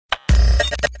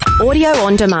Audio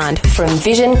on demand from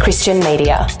Vision Christian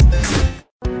Media.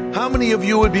 How many of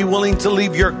you would be willing to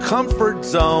leave your comfort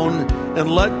zone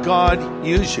and let God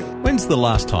use you? When's the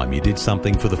last time you did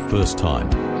something for the first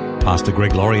time? Pastor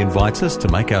Greg Laurie invites us to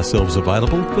make ourselves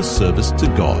available for service to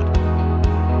God.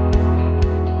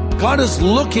 God is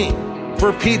looking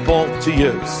for people to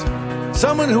use.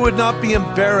 Someone who would not be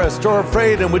embarrassed or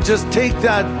afraid and would just take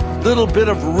that little bit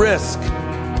of risk.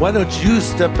 Why don't you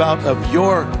step out of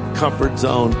your comfort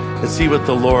zone and see what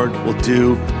the Lord will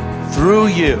do through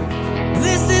you?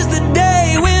 This is the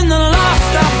day when the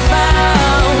lost are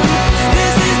found.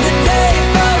 This is the day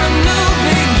for a new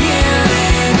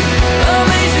beginning.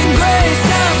 Amazing grace,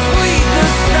 how sweet the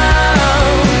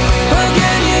sound. Oh,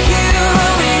 can you hear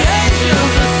all the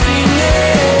angels are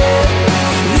singing?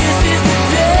 This is the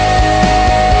day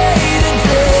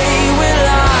when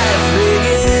life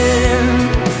begins.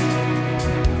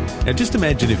 Now just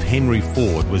imagine if Henry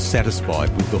Ford was satisfied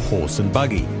with the horse and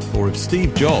buggy, or if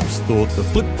Steve Jobs thought the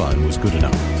flip phone was good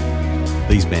enough.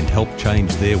 These men helped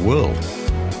change their world.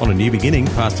 On A New Beginning,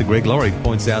 Pastor Greg Laurie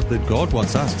points out that God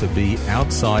wants us to be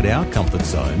outside our comfort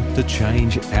zone to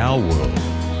change our world.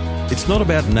 It's not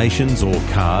about nations or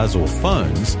cars or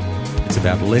phones. It's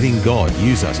about letting God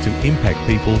use us to impact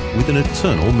people with an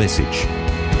eternal message.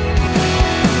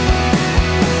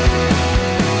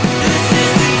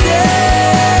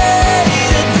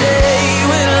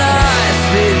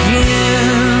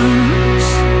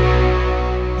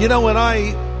 You know, when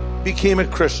I became a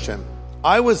Christian,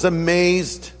 I was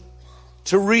amazed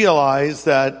to realize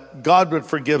that God would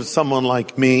forgive someone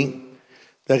like me,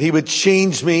 that He would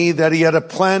change me, that He had a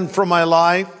plan for my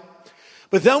life.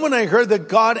 But then when I heard that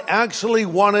God actually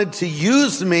wanted to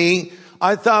use me,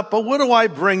 I thought, but what do I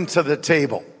bring to the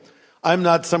table? I'm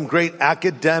not some great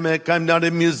academic. I'm not a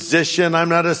musician. I'm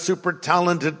not a super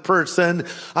talented person.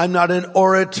 I'm not an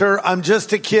orator. I'm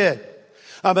just a kid.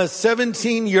 I'm a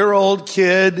 17-year-old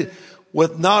kid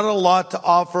with not a lot to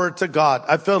offer to God.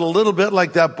 I felt a little bit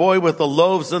like that boy with the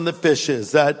loaves and the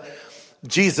fishes that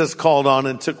Jesus called on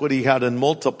and took what he had and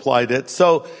multiplied it.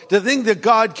 So to think that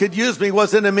God could use me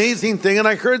was an amazing thing. And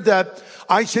I heard that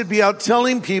I should be out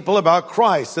telling people about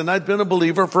Christ. And I'd been a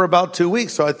believer for about 2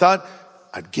 weeks. So I thought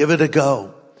I'd give it a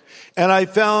go. And I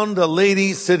found a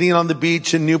lady sitting on the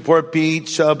beach in Newport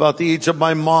Beach, about the age of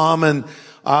my mom, and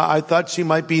I thought she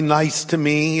might be nice to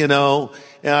me, you know,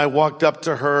 and I walked up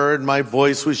to her and my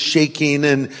voice was shaking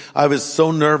and I was so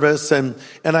nervous and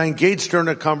I engaged her in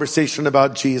a conversation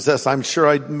about Jesus. I'm sure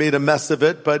I made a mess of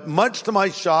it, but much to my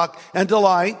shock and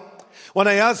delight, when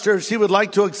I asked her if she would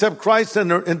like to accept Christ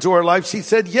into her life, she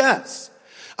said yes.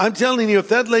 I'm telling you, if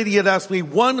that lady had asked me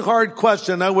one hard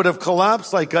question, I would have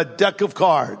collapsed like a deck of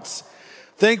cards.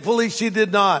 Thankfully, she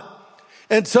did not.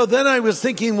 And so then I was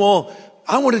thinking, well,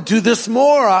 I want to do this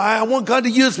more. I want God to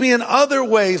use me in other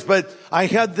ways. But I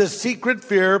had this secret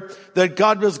fear that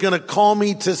God was going to call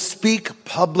me to speak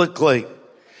publicly.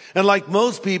 And like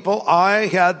most people, I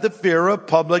had the fear of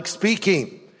public speaking.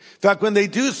 In fact, when they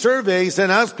do surveys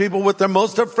and ask people what they're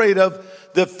most afraid of,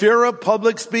 the fear of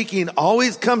public speaking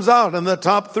always comes out in the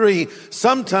top 3,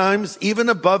 sometimes even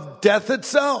above death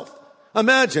itself.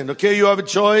 Imagine, okay, you have a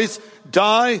choice,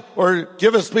 die or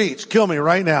give a speech. Kill me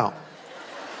right now.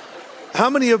 How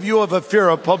many of you have a fear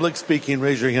of public speaking?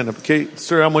 Raise your hand up. Okay,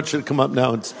 sir, I want you to come up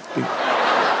now and speak.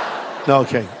 No,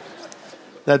 okay.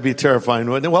 That'd be terrifying,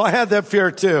 wouldn't it? Well, I had that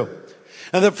fear too.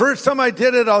 And the first time I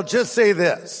did it, I'll just say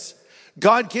this.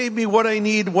 God gave me what I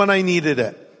need when I needed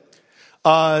it.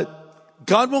 God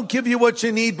won't give you what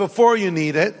you need before you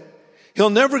need it. He'll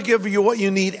never give you what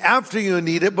you need after you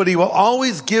need it, but He will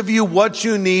always give you what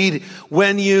you need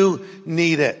when you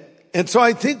need it. And so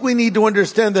I think we need to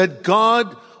understand that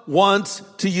God wants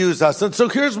to use us. And so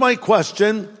here's my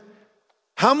question.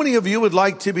 How many of you would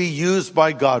like to be used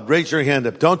by God? Raise your hand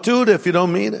up. Don't do it if you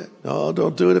don't mean it. No,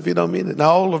 don't do it if you don't mean it. Now,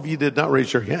 all of you did not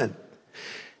raise your hand.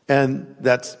 And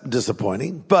that's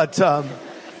disappointing. But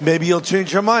maybe you'll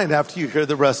change your mind after you hear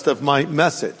the rest of my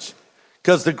message.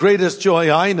 Because the greatest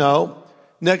joy I know,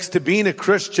 next to being a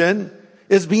Christian,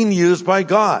 is being used by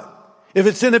God. If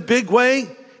it's in a big way,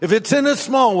 if it's in a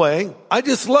small way, I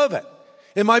just love it.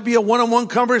 It might be a one-on-one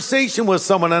conversation with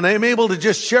someone and I'm able to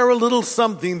just share a little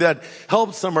something that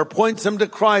helps them or points them to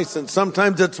Christ. And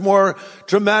sometimes it's more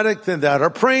dramatic than that, or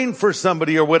praying for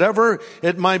somebody or whatever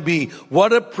it might be.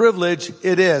 What a privilege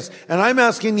it is. And I'm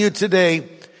asking you today,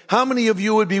 how many of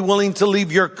you would be willing to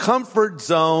leave your comfort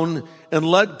zone and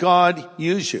let God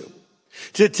use you?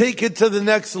 To take it to the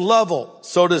next level,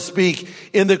 so to speak,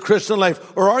 in the Christian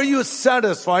life? Or are you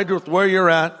satisfied with where you're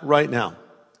at right now?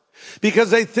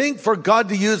 Because I think for God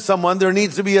to use someone, there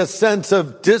needs to be a sense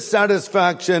of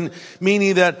dissatisfaction,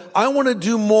 meaning that I want to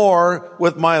do more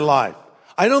with my life.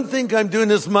 I don't think I'm doing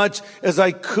as much as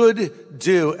I could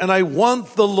do, and I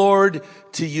want the Lord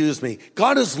to use me.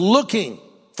 God is looking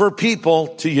for people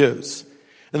to use.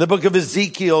 In the book of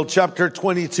Ezekiel, chapter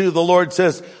 22, the Lord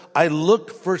says, I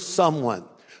look for someone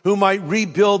who might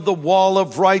rebuild the wall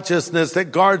of righteousness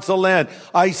that guards the land.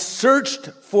 I searched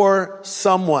for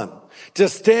someone to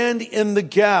stand in the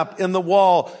gap in the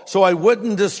wall so I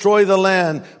wouldn't destroy the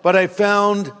land, but I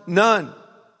found none.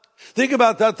 Think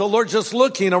about that. The Lord's just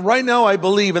looking, and right now I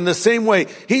believe in the same way.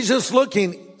 He's just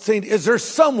looking, saying, is there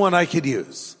someone I could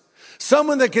use?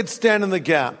 Someone that could stand in the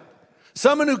gap.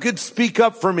 Someone who could speak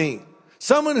up for me.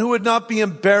 Someone who would not be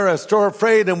embarrassed or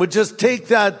afraid and would just take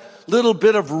that little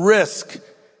bit of risk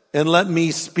and let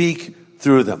me speak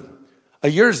through them.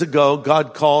 Years ago,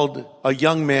 God called a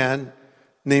young man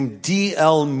named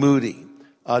D.L. Moody,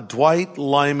 Dwight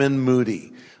Lyman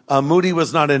Moody. Moody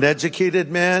was not an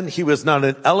educated man. He was not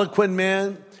an eloquent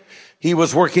man. He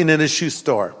was working in a shoe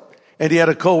store, and he had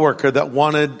a coworker that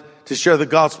wanted to share the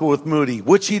gospel with Moody,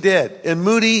 which he did. And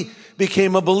Moody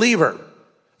became a believer.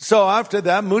 So after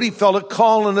that, Moody felt a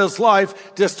call in his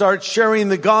life to start sharing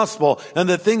the gospel. And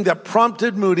the thing that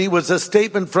prompted Moody was a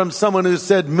statement from someone who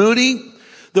said, Moody,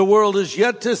 the world is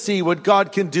yet to see what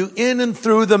God can do in and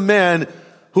through the man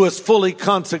who is fully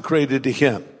consecrated to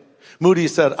him. Moody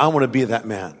said, I want to be that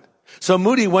man. So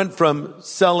Moody went from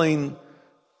selling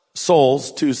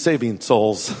souls to saving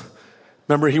souls.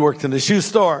 Remember, he worked in a shoe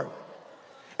store.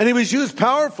 And he was used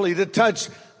powerfully to touch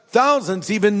thousands,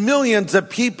 even millions of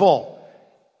people.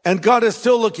 And God is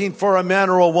still looking for a man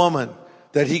or a woman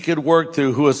that he could work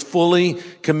through who is fully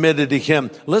committed to him.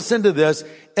 Listen to this.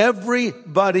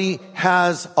 Everybody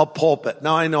has a pulpit.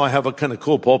 Now, I know I have a kind of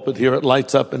cool pulpit here. It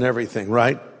lights up and everything,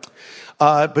 right?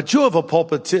 But you have a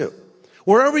pulpit too.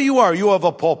 Wherever you are, you have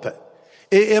a pulpit.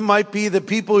 It might be the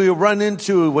people you run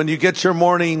into when you get your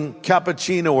morning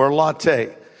cappuccino or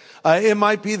latte. It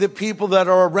might be the people that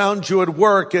are around you at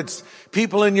work. It's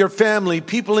people in your family,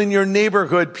 people in your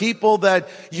neighborhood, people that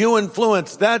you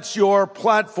influence. That's your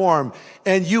platform,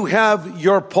 and you have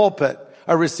your pulpit.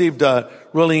 I received a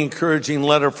really encouraging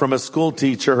letter from a school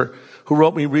teacher who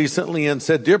wrote me recently and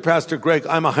said, Dear Pastor Greg,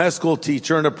 I'm a high school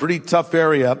teacher in a pretty tough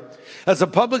area. As a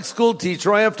public school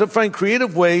teacher, I have to find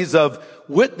creative ways of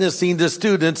witnessing to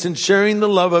students and sharing the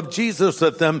love of Jesus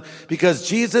with them because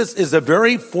Jesus is a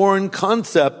very foreign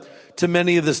concept to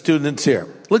many of the students here.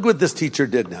 Look what this teacher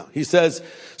did now. He says,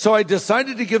 so I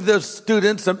decided to give the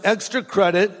students some extra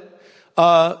credit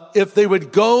if they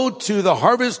would go to the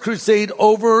Harvest Crusade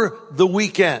over the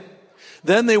weekend.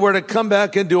 Then they were to come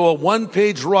back and do a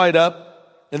one-page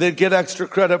write-up, and they'd get extra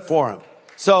credit for them.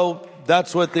 So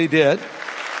that's what they did.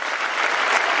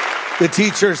 The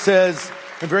teacher says,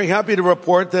 I'm very happy to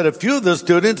report that a few of the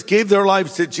students gave their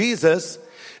lives to Jesus,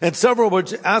 and several were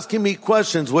asking me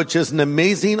questions, which is an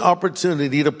amazing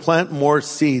opportunity to plant more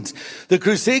seeds. The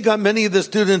crusade got many of the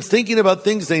students thinking about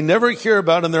things they never hear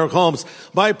about in their homes.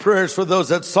 My prayers for those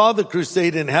that saw the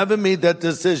crusade and haven't made that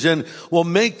decision will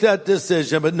make that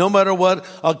decision. But no matter what,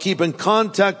 I'll keep in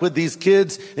contact with these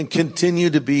kids and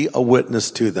continue to be a witness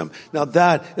to them. Now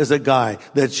that is a guy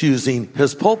that's using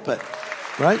his pulpit,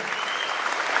 right?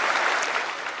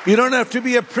 You don't have to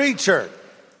be a preacher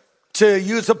to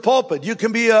use a pulpit. You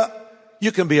can be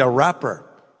a rapper.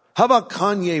 How about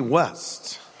Kanye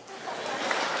West?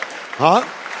 Huh?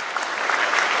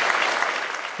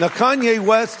 Now Kanye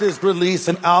West has released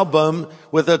an album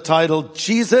with a title,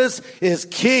 Jesus is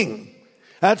King.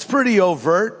 That's pretty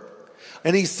overt.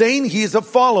 And he's saying he's a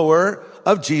follower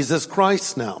of Jesus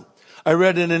Christ now. I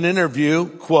read in an interview,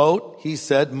 quote, he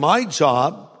said, my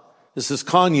job, this is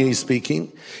Kanye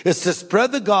speaking, is to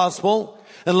spread the gospel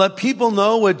and let people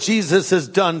know what Jesus has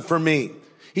done for me.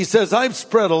 He says, I've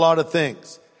spread a lot of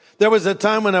things. There was a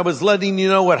time when I was letting you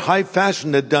know what high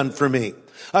fashion had done for me.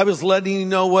 I was letting you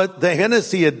know what the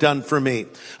Hennessy had done for me.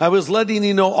 I was letting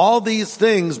you know all these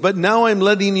things, but now I'm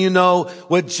letting you know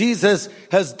what Jesus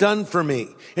has done for me.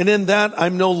 And in that,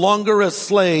 I'm no longer a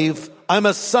slave. I'm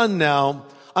a son now.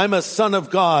 I'm a son of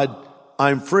God.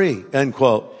 I'm free, end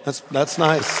quote. That's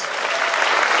nice.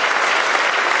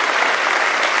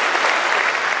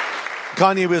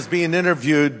 Kanye was being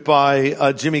interviewed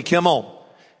by Jimmy Kimmel.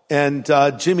 And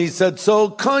Jimmy said, so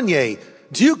Kanye,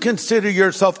 do you consider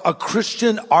yourself a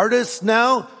Christian artist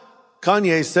now?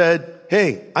 Kanye said,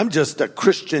 hey, I'm just a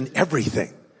Christian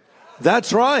everything.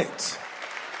 That's right.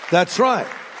 That's right.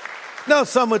 Now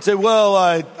some would say, well,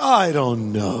 I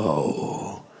don't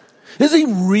know. Is he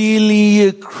really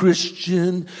a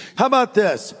Christian? How about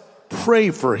this?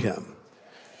 Pray for him.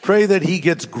 Pray that he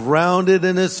gets grounded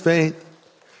in his faith.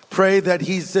 Pray that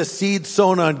he's the seed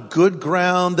sown on good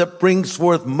ground that brings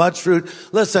forth much fruit.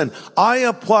 Listen, I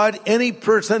applaud any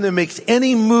person that makes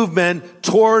any movement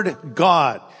toward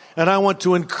God. And I want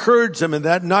to encourage them in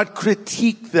that, not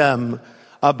critique them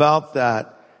about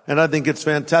that. And I think it's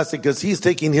fantastic because he's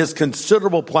taking his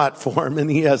considerable platform, and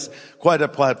he has quite a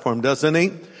platform, doesn't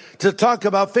he? To talk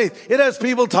about faith. It has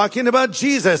people talking about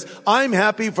Jesus. I'm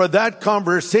happy for that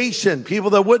conversation.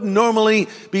 People that wouldn't normally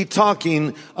be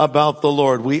talking about the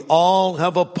Lord. We all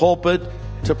have a pulpit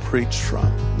to preach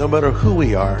from, no matter who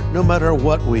we are, no matter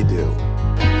what we do.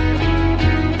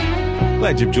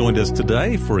 Glad you've joined us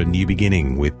today for A New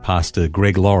Beginning with Pastor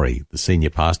Greg Laurie, the Senior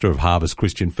Pastor of Harvest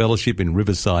Christian Fellowship in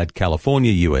Riverside,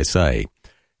 California, USA.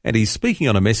 And he's speaking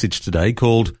on a message today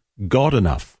called God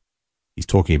Enough. He's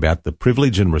talking about the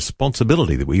privilege and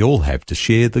responsibility that we all have to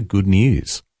share the good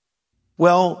news.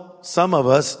 Well, some of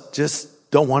us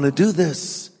just don't want to do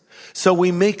this. So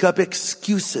we make up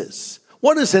excuses.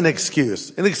 What is an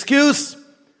excuse? An excuse,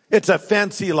 it's a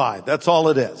fancy lie. That's all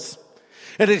it is.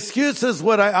 An excuse is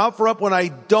what I offer up when I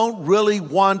don't really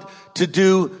want to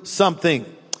do something.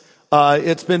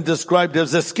 It's been described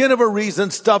as the skin of a reason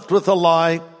stuffed with a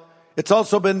lie. It's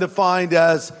also been defined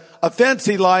as a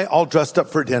fancy lie all dressed up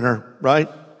for dinner, right?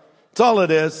 That's all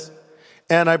it is.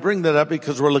 And I bring that up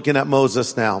because we're looking at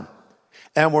Moses now.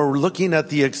 And we're looking at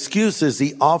the excuses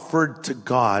he offered to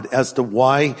God as to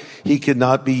why he could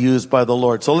not be used by the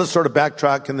Lord. So let's sort of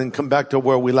backtrack and then come back to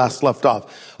where we last left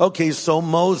off. Okay, so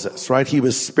Moses, right? He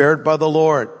was spared by the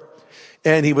Lord.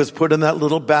 And he was put in that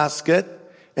little basket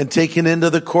and taken into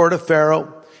the court of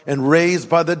Pharaoh and raised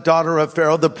by the daughter of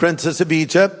Pharaoh, the princess of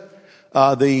Egypt.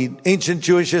 The ancient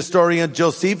Jewish historian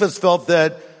Josephus felt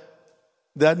that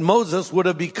Moses would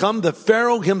have become the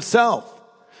Pharaoh himself.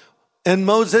 And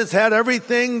Moses had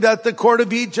everything that the court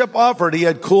of Egypt offered. He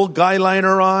had cool guy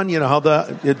liner on. You know how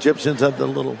the Egyptians had the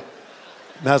little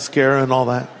mascara and all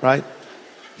that, right?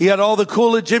 He had all the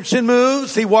cool Egyptian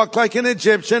moves. He walked like an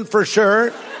Egyptian for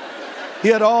sure. He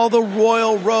had all the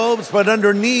royal robes, but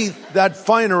underneath that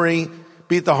finery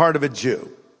beat the heart of a Jew.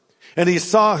 And he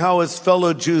saw how his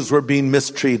fellow Jews were being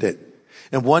mistreated.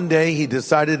 And one day he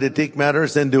decided to take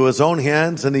matters into his own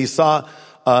hands, and he saw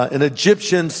an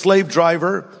Egyptian slave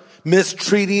driver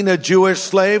mistreating a Jewish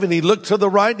slave, and he looked to the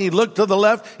right and he looked to the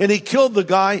left, and he killed the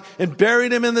guy and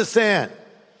buried him in the sand.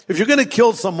 If you're going to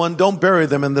kill someone, don't bury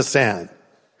them in the sand,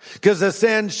 because the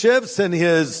sand shifts, and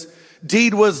his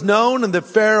deed was known, and the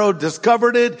Pharaoh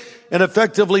discovered it and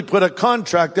effectively put a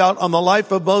contract out on the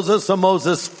life of Moses. So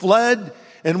Moses fled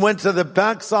and went to the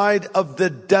backside of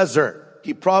the desert.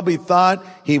 He probably thought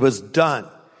he was done.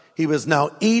 He was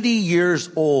now 80 years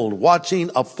old,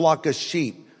 watching a flock of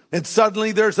sheep. And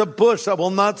suddenly there's a bush that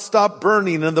will not stop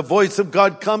burning, and the voice of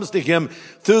God comes to him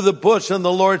through the bush, and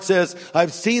the Lord says,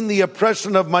 I've seen the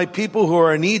oppression of my people who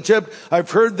are in Egypt.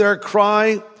 I've heard their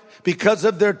cry because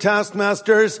of their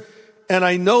taskmasters, and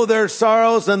I know their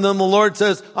sorrows. And then the Lord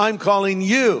says, I'm calling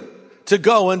you to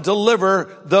go and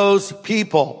deliver those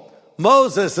people.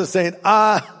 Moses is saying,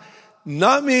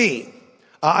 not me.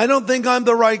 I don't think I'm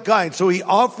the right guy. So he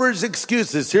offers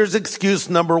excuses. Here's excuse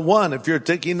number one. If you're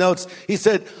taking notes, he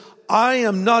said, I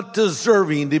am not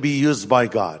deserving to be used by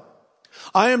God.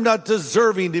 I am not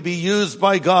deserving to be used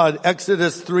by God.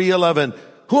 Exodus 3:11.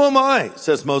 Who am I,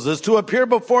 says Moses, to appear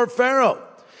before Pharaoh?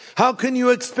 How can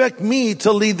you expect me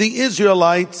to lead the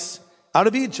Israelites out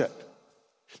of Egypt?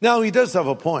 Now, he does have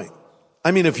a point.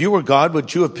 I mean, if you were God,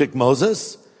 would you have picked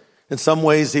Moses? In some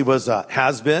ways, he was a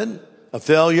has-been, a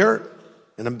failure,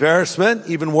 an embarrassment,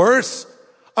 even worse,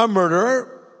 a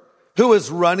murderer who was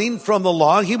running from the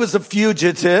law. He was a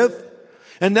fugitive.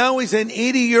 And now he's an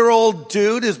 80-year-old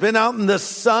dude who's been out in the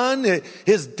sun.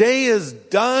 His day is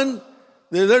done.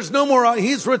 There's no more.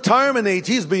 He's retirement age.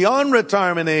 He's beyond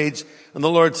retirement age. And the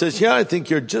Lord says, yeah, I think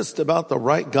you're just about the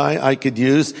right guy I could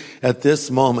use at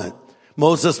this moment.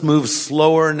 Moses moves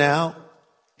slower now.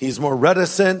 He's more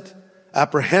reticent,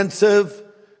 apprehensive,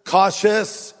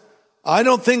 cautious. I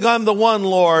don't think I'm the one,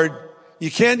 Lord.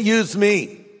 You can't use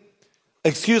me.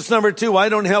 Excuse number two, I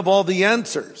don't have all the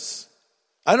answers.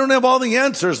 I don't have all the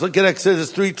answers. Look at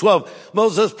Exodus 3:12.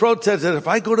 Moses protested, if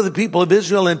I go to the people of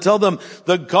Israel and tell them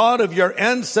the God of your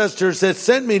ancestors has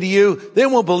sent me to you, they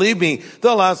won't believe me.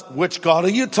 They'll ask, which God are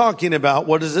you talking about?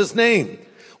 What is his name?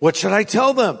 What should I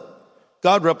tell them?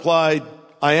 God replied,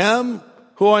 I am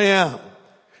who I am.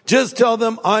 Just tell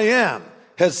them I am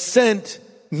has sent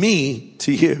me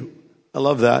to you. I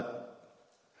love that.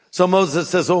 So Moses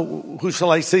says, oh, who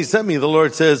shall I say sent me? The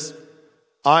Lord says,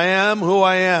 I am who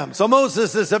I am. So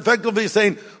Moses is effectively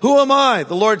saying, who am I?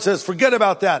 The Lord says, forget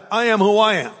about that. I am who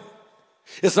I am.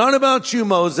 It's not about you,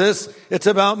 Moses. It's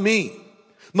about me.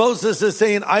 Moses is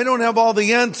saying, I don't have all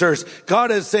the answers.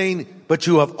 God is saying, but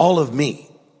you have all of me.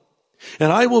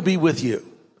 And I will be with you.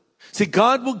 See,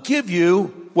 God will give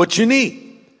you what you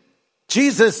need.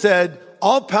 Jesus said,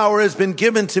 all power has been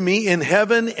given to me in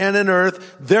heaven and in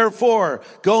earth. Therefore,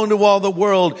 go into all the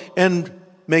world and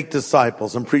make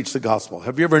disciples and preach the gospel.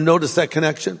 Have you ever noticed that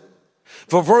connection?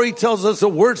 Before he tells us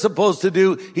what we're supposed to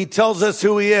do, he tells us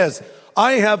who he is.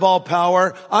 I have all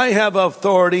power. I have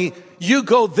authority. You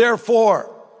go therefore,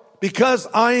 because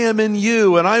I am in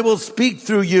you and I will speak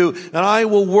through you and I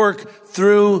will work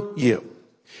through you.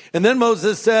 And then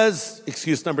Moses says,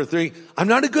 excuse number 3, I'm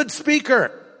not a good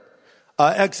speaker.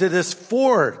 Exodus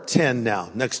 4:10 now,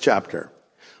 next chapter.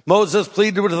 Moses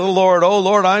pleaded with the Lord, oh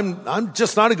Lord, I'm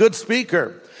just not a good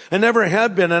speaker. I never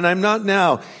have been and I'm not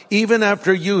now. Even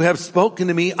after you have spoken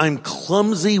to me, I'm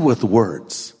clumsy with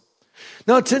words.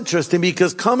 Now it's interesting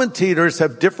because commentators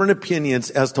have different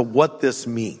opinions as to what this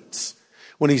means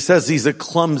when he says he's a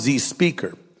clumsy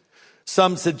speaker.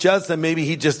 Some suggest that maybe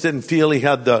he just didn't feel he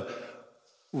had the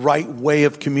right way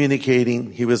of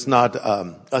communicating. He was not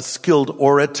a skilled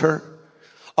orator.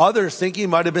 Others think he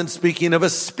might have been speaking of a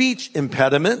speech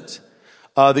impediment.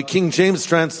 The King James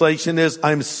translation is,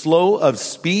 I'm slow of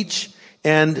speech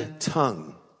and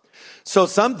tongue. So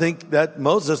some think that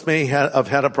Moses may have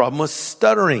had a problem with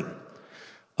stuttering.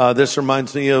 This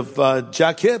reminds me of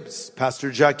Jack Hibbs,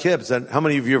 Pastor Jack Hibbs. And how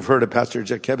many of you have heard of Pastor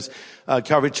Jack Hibbs?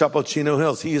 Calvary Chapel, Chino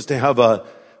Hills. He used to have a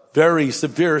very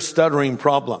severe stuttering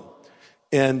problem.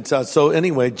 And so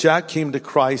anyway, Jack came to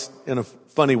Christ in a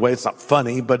funny way. It's not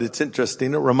funny, but it's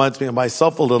interesting. It reminds me of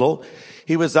myself a little.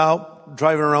 He was out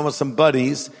driving around with some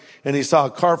buddies, and he saw a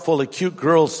car full of cute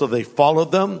girls, so they followed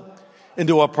them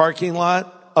into a parking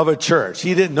lot of a church.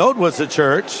 He didn't know it was a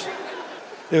church.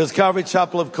 It was Calvary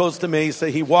Chapel of Costa Mesa.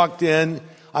 He walked in.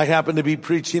 I happened to be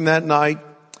preaching that night.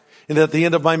 And at the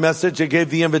end of my message, I gave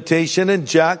the invitation, and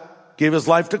Jack gave his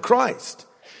life to Christ.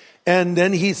 And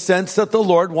then he sensed that the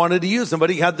Lord wanted to use him, but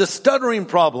he had this stuttering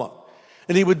problem.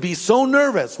 And he would be so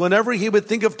nervous whenever he would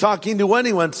think of talking to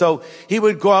anyone. So he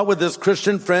would go out with his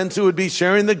Christian friends who would be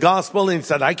sharing the gospel. And he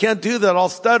said, I can't do that. I'll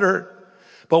stutter.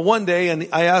 But one day, and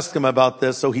I asked him about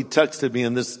this, so he texted me,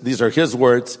 and these are his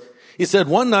words. He said,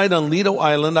 one night on Lido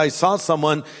Island, I saw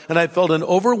someone and I felt an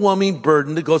overwhelming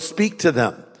burden to go speak to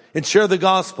them and share the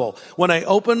gospel. When I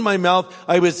opened my mouth,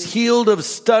 I was healed of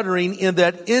stuttering in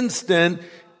that instant,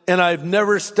 and I've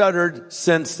never stuttered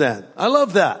since then. I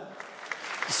love that.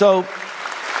 So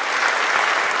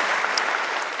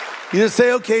you just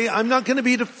say, okay, I'm not going to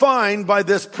be defined by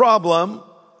this problem.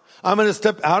 I'm going to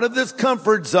step out of this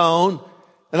comfort zone,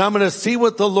 and I'm going to see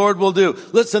what the Lord will do.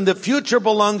 Listen, the future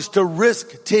belongs to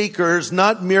risk takers,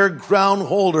 not mere ground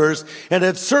holders. And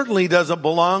it certainly doesn't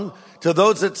belong to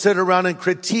those that sit around and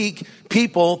critique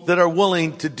people that are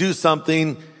willing to do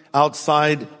something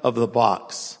outside of the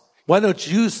box. Why don't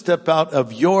you step out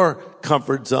of your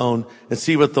comfort zone and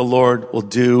see what the Lord will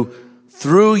do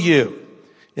through you?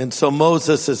 And so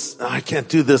Moses says, I can't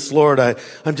do this, Lord.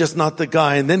 I'm just not the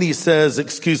guy. And then he says,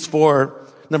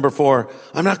 number 4,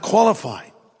 I'm not qualified.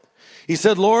 He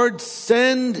said, Lord,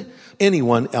 send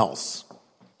anyone else.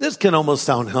 This can almost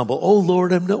sound humble. Oh,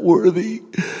 Lord, I'm not worthy.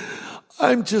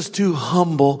 I'm just too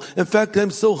humble. In fact, I'm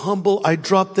so humble, I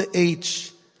dropped the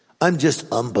H. I'm just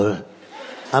humble.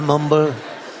 I'm humble.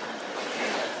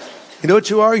 You know what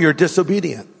you are? You're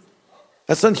disobedient.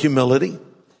 That's not humility.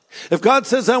 If God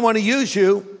says, I want to use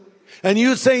you, and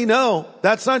you say no,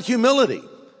 that's not humility.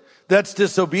 That's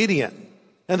disobedient.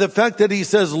 And the fact that he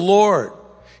says, Lord,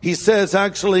 he says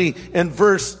actually in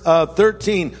verse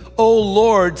 13, oh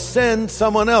Lord, send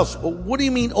someone else. Well, what do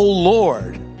you mean, oh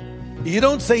Lord? You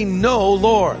don't say no,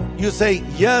 Lord. You say,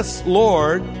 yes,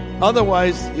 Lord.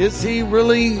 Otherwise, is he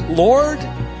really Lord?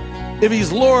 If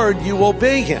he's Lord, you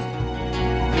obey him.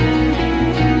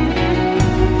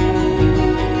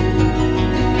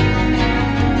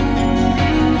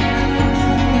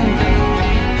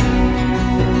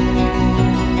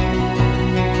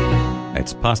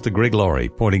 That's Pastor Greg Laurie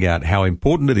pointing out how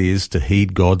important it is to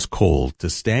heed God's call, to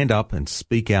stand up and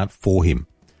speak out for him.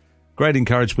 Great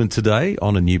encouragement today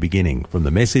on A New Beginning from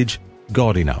the message,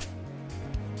 God Enough.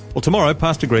 Well, tomorrow,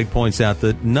 Pastor Greg points out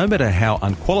that no matter how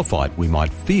unqualified we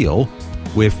might feel,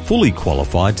 we're fully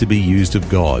qualified to be used of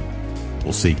God.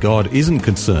 We'll see God isn't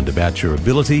concerned about your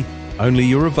ability, only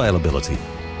your availability.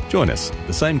 Join us at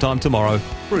the same time tomorrow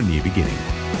for A New Beginning.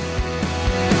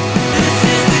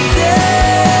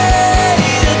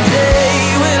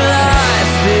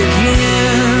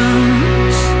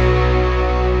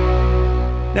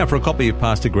 Now, for a copy of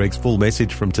Pastor Greg's full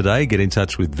message from today, get in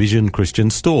touch with Vision Christian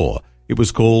Store. It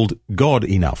was called God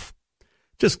Enough.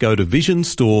 Just go to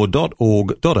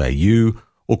visionstore.org.au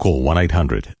or call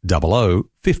 1800 00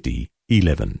 50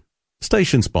 11.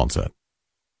 Station sponsor.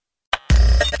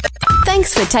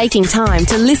 Thanks for taking time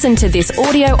to listen to this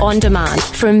audio on demand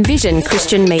from Vision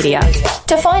Christian Media.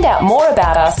 To find out more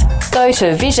about us, go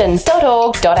to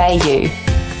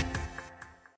vision.org.au.